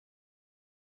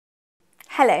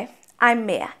Hello, I'm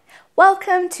Mia.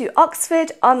 Welcome to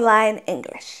Oxford Online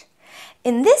English.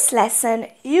 In this lesson,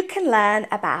 you can learn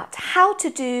about how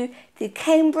to do the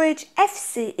Cambridge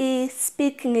FCE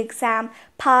Speaking Exam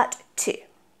Part 2.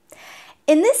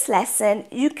 In this lesson,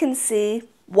 you can see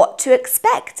what to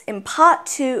expect in Part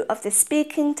 2 of the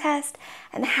speaking test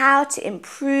and how to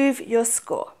improve your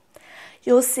score.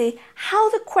 You'll see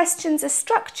how the questions are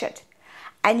structured,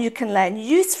 and you can learn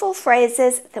useful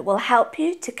phrases that will help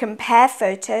you to compare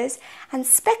photos and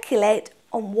speculate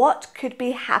on what could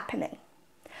be happening.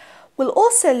 We'll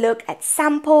also look at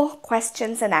sample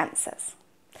questions and answers.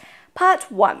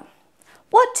 Part 1.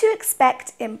 What to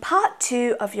expect in Part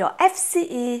 2 of your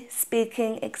FCE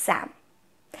speaking exam.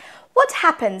 What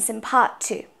happens in Part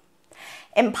 2?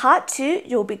 In Part 2,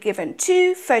 you'll be given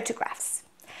 2 photographs.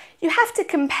 You have to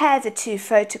compare the 2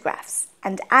 photographs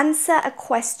and answer a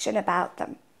question about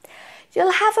them.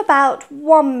 You'll have about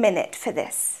 1 minute for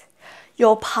this.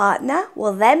 Your partner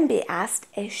will then be asked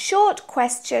a short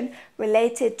question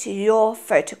related to your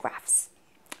photographs.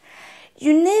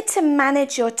 You need to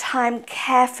manage your time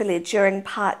carefully during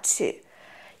Part 2.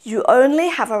 You only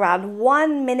have around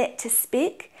 1 minute to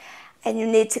speak, and you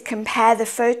need to compare the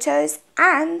photos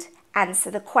and answer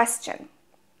the question.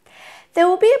 There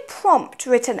will be a prompt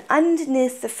written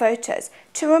underneath the photos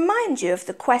to remind you of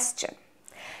the question,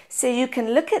 so you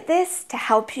can look at this to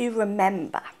help you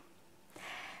remember.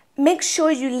 Make sure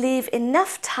you leave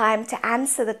enough time to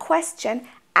answer the question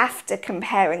after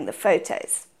comparing the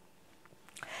photos.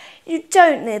 You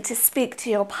don't need to speak to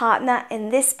your partner in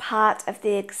this part of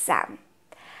the exam.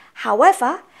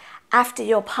 However, after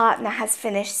your partner has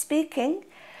finished speaking,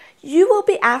 you will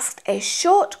be asked a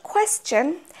short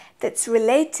question that's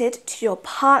related to your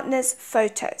partner's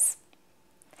photos.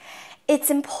 It's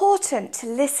important to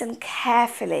listen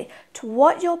carefully to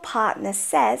what your partner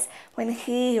says when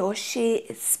he or she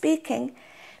is speaking,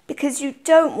 because you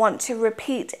don't want to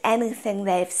repeat anything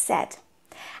they've said.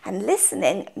 And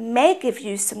listening may give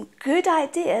you some good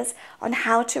ideas on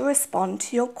how to respond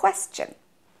to your question.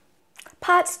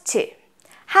 Part 2.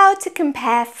 How to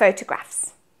compare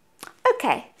photographs.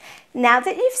 Okay, now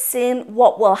that you've seen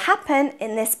what will happen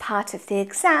in this part of the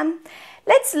exam,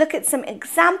 let's look at some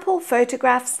example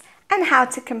photographs and how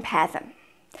to compare them.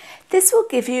 This will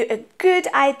give you a good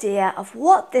idea of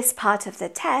what this part of the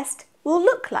test will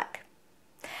look like.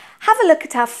 Have a look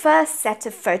at our first set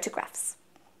of photographs.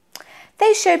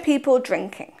 They show people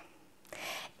drinking.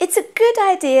 It's a good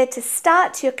idea to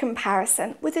start your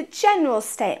comparison with a general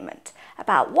statement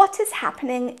about what is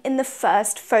happening in the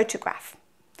first photograph.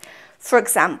 For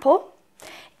example,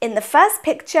 in the first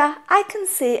picture, I can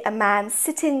see a man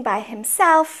sitting by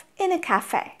himself in a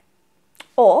cafe.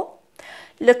 Or,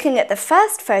 looking at the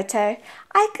first photo,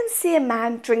 I can see a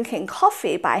man drinking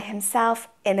coffee by himself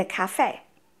in a cafe.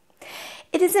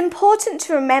 It is important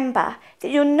to remember that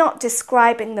you're not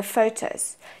describing the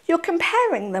photos, you're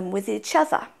comparing them with each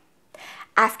other.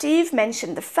 After you've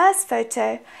mentioned the first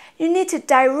photo, you need to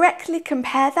directly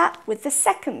compare that with the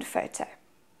second photo.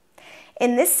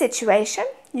 In this situation,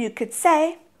 you could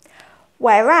say,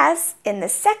 whereas in the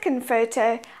second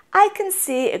photo, I can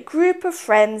see a group of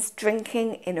friends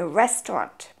drinking in a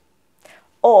restaurant.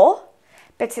 Or,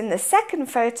 but in the second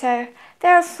photo,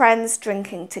 there are friends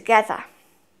drinking together.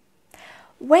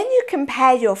 When you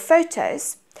compare your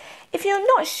photos, if you're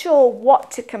not sure what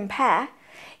to compare,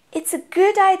 it's a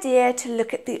good idea to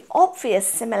look at the obvious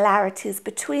similarities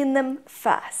between them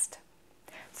first.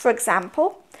 For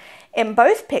example, in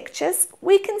both pictures,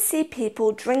 we can see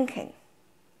people drinking.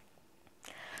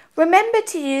 Remember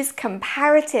to use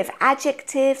comparative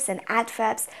adjectives and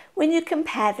adverbs when you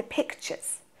compare the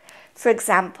pictures. For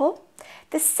example,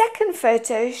 the second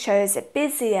photo shows a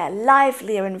busier,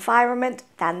 livelier environment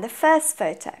than the first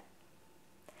photo.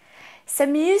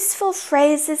 Some useful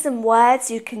phrases and words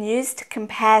you can use to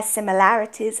compare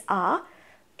similarities are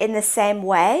in the same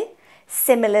way,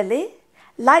 similarly,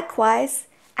 likewise,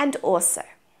 and also.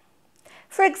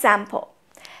 For example,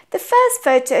 the first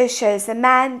photo shows a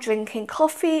man drinking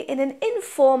coffee in an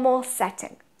informal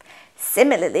setting.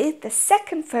 Similarly, the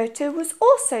second photo was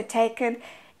also taken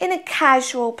in a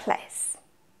casual place.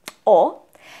 Or,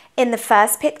 in the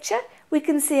first picture, we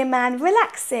can see a man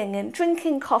relaxing and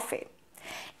drinking coffee.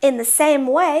 In the same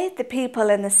way, the people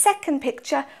in the second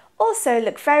picture also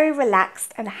look very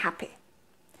relaxed and happy.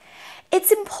 It's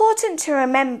important to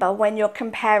remember when you're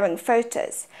comparing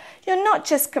photos, you're not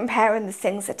just comparing the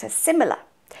things that are similar.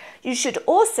 You should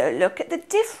also look at the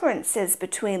differences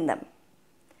between them.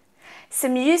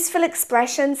 Some useful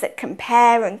expressions that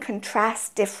compare and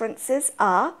contrast differences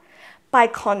are, by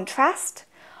contrast,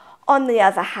 on the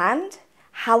other hand,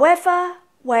 however,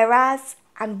 whereas,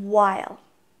 and while.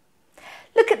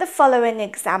 Look at the following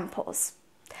examples.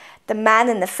 The man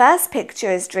in the first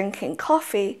picture is drinking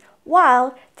coffee,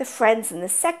 while the friends in the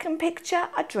second picture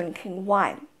are drinking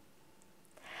wine.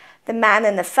 The man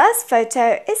in the first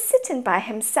photo is sitting by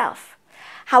himself.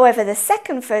 However, the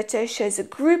second photo shows a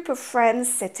group of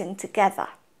friends sitting together.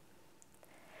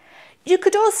 You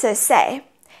could also say,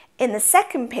 in the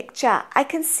second picture, I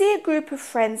can see a group of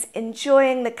friends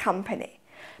enjoying the company.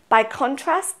 By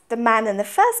contrast, the man in the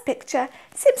first picture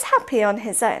seems happy on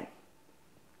his own.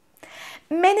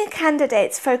 Many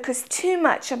candidates focus too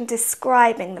much on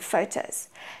describing the photos.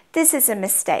 This is a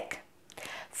mistake.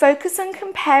 Focus on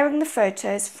comparing the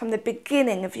photos from the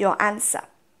beginning of your answer.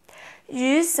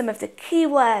 Use some of the key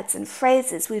words and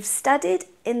phrases we've studied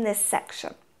in this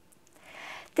section.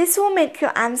 This will make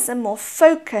your answer more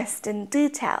focused and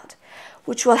detailed,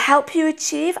 which will help you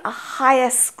achieve a higher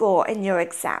score in your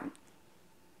exam.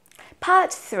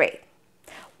 Part 3.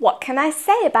 What can I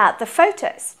say about the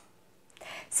photos?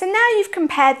 So now you've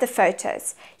compared the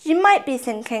photos, you might be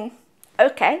thinking,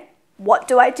 okay, what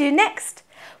do I do next?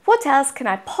 What else can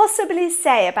I possibly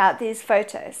say about these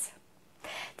photos?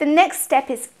 The next step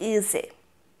is easy.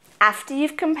 After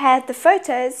you've compared the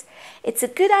photos, it's a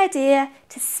good idea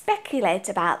to speculate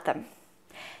about them.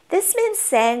 This means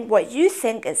saying what you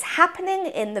think is happening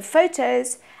in the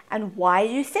photos and why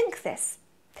you think this.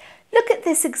 Look at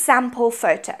this example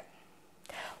photo.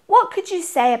 What could you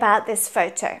say about this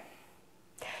photo?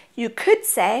 You could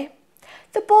say,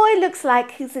 the boy looks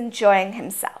like he's enjoying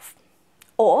himself.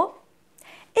 Or,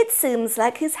 it seems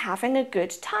like he's having a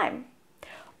good time.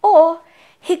 Or,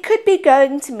 he could be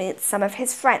going to meet some of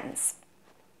his friends.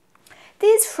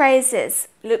 These phrases,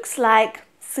 looks like,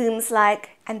 seems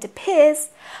like, and appears,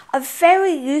 are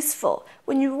very useful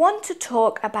when you want to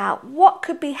talk about what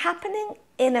could be happening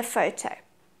in a photo.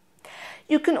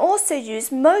 You can also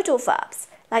use modal verbs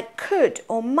like could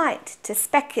or might to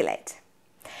speculate.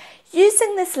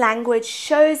 Using this language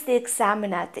shows the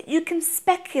examiner that you can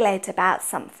speculate about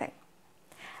something.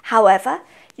 However,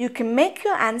 you can make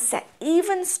your answer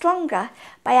even stronger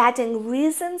by adding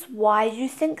reasons why you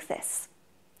think this.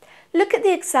 Look at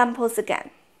the examples again.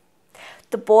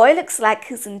 The boy looks like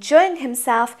he's enjoying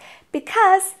himself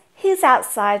because he's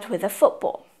outside with a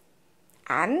football.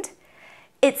 And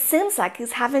it seems like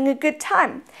he's having a good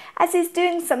time as he's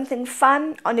doing something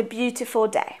fun on a beautiful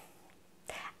day.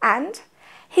 And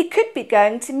he could be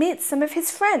going to meet some of his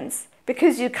friends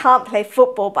because you can't play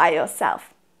football by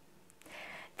yourself.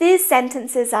 These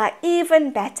sentences are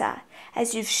even better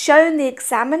as you've shown the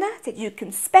examiner that you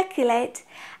can speculate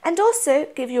and also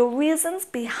give your reasons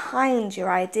behind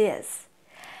your ideas.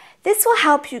 This will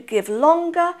help you give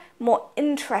longer, more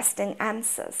interesting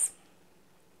answers.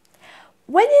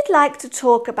 When you'd like to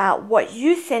talk about what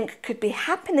you think could be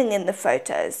happening in the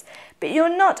photos, but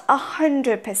you're not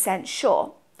 100%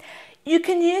 sure, you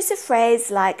can use a phrase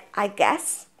like I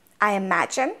guess, I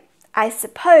imagine, I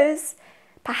suppose,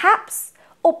 perhaps,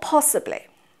 or possibly.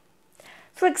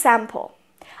 For example,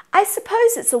 I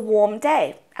suppose it's a warm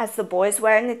day as the boy's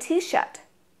wearing a t-shirt.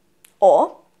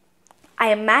 Or,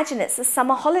 I imagine it's the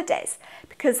summer holidays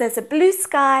because there's a blue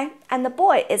sky and the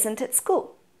boy isn't at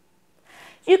school.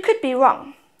 You could be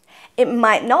wrong. It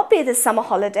might not be the summer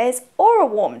holidays or a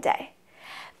warm day.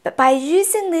 But by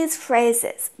using these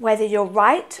phrases, whether you're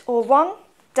right or wrong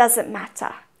doesn't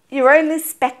matter. You're only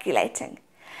speculating.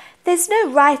 There's no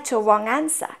right or wrong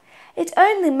answer. It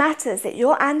only matters that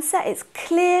your answer is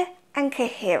clear and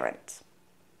coherent.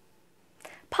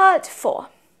 Part 4.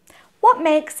 What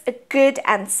makes a good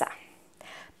answer?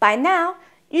 By now,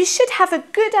 you should have a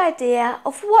good idea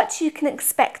of what you can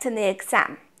expect in the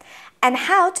exam and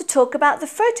how to talk about the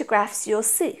photographs you'll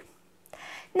see.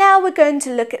 Now we're going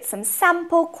to look at some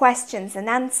sample questions and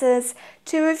answers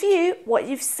to review what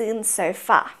you've seen so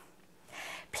far.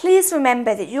 Please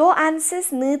remember that your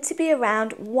answers need to be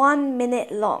around 1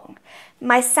 minute long.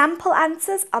 My sample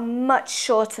answers are much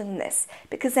shorter than this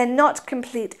because they're not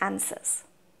complete answers.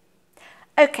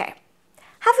 Okay,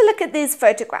 have a look at these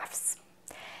photographs.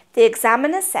 The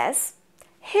examiner says,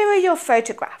 here are your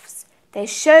photographs. They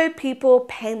show people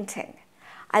painting.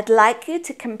 I'd like you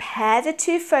to compare the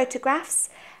two photographs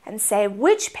and say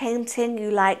which painting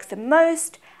you like the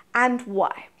most and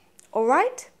why. All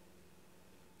right?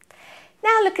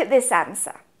 Now look at this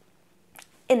answer.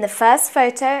 In the first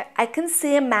photo, I can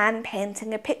see a man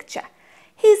painting a picture.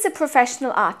 He's a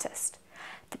professional artist.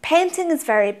 The painting is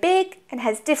very big and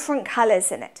has different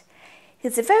colours in it.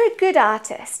 He's a very good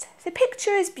artist. The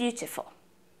picture is beautiful.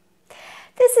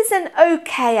 This is an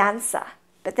okay answer,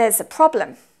 but there's a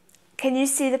problem. Can you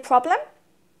see the problem?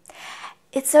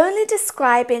 It's only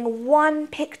describing one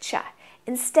picture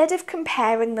instead of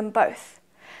comparing them both.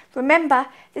 Remember,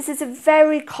 this is a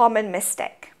very common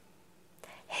mistake.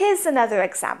 Here's another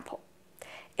example.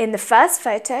 In the first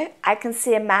photo, I can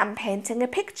see a man painting a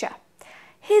picture.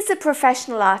 He's a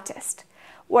professional artist,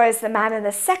 whereas the man in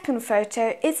the second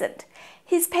photo isn't.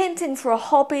 He's painting for a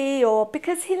hobby or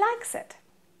because he likes it.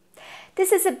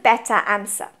 This is a better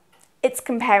answer. It's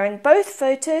comparing both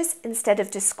photos instead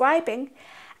of describing,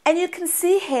 and you can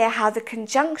see here how the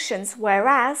conjunctions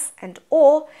whereas and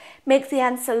or make the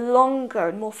answer longer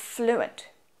and more fluent.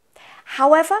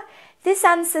 However, this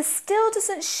answer still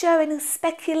doesn't show any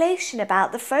speculation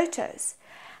about the photos.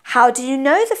 How do you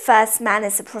know the first man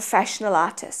is a professional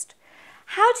artist?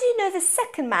 How do you know the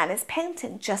second man is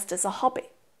painting just as a hobby?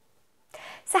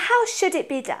 So how should it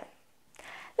be done?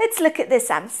 Let's look at this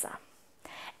answer.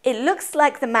 It looks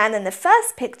like the man in the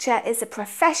first picture is a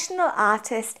professional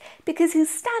artist because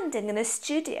he's standing in a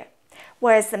studio,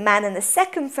 whereas the man in the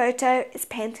second photo is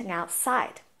painting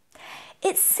outside.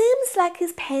 It seems like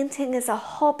he's painting as a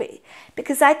hobby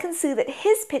because I can see that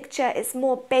his picture is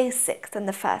more basic than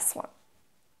the first one.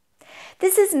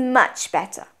 This is much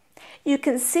better. You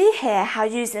can see here how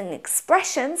using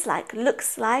expressions like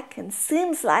looks like and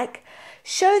seems like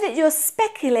show that you're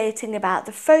speculating about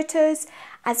the photos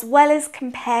as well as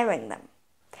comparing them.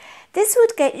 This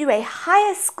would get you a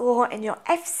higher score in your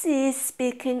FCE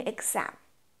speaking exam.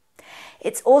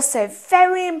 It's also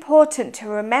very important to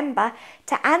remember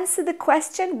to answer the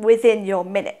question within your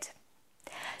minute.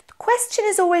 The question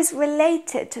is always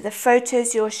related to the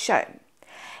photos you're shown.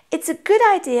 It's a good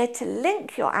idea to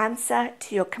link your answer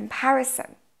to your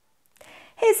comparison.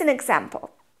 Here's an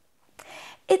example.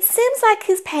 It seems like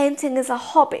he's painting as a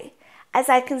hobby, as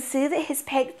I can see that his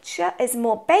picture is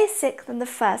more basic than the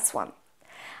first one.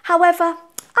 However,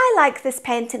 I like this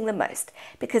painting the most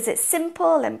because it's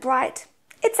simple and bright.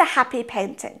 It's a happy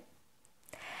painting.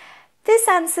 This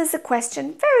answers the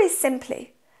question very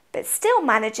simply, but still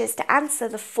manages to answer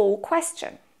the full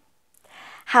question.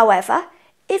 However,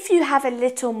 if you have a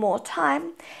little more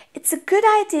time, it's a good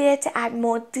idea to add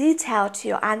more detail to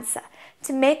your answer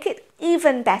to make it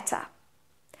even better.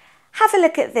 Have a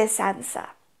look at this answer.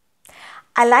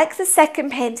 I like the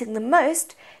second painting the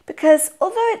most because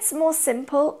although it's more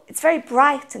simple, it's very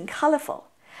bright and colourful.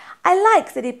 I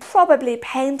like that he probably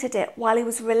painted it while he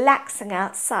was relaxing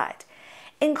outside,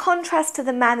 in contrast to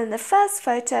the man in the first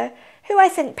photo who I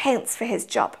think paints for his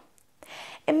job.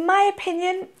 In my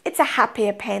opinion, it's a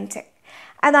happier painting,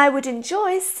 and I would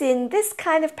enjoy seeing this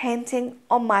kind of painting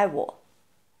on my wall.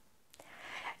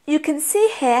 You can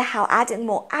see here how adding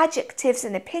more adjectives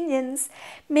and opinions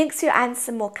makes your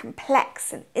answer more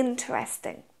complex and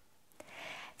interesting.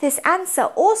 This answer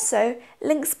also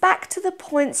links back to the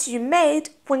points you made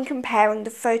when comparing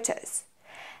the photos.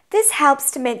 This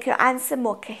helps to make your answer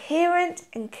more coherent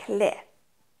and clear.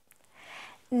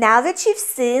 Now that you've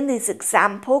seen these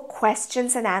example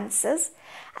questions and answers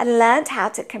and learned how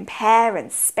to compare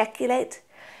and speculate,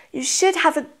 you should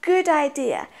have a good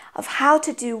idea of how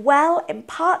to do well in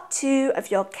part 2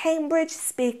 of your Cambridge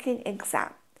speaking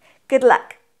exam. Good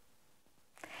luck!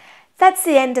 That's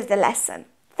the end of the lesson.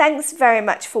 Thanks very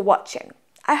much for watching.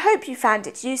 I hope you found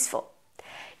it useful.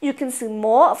 You can see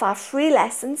more of our free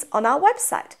lessons on our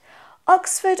website,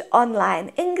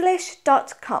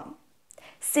 oxfordonlineenglish.com.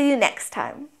 See you next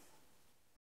time.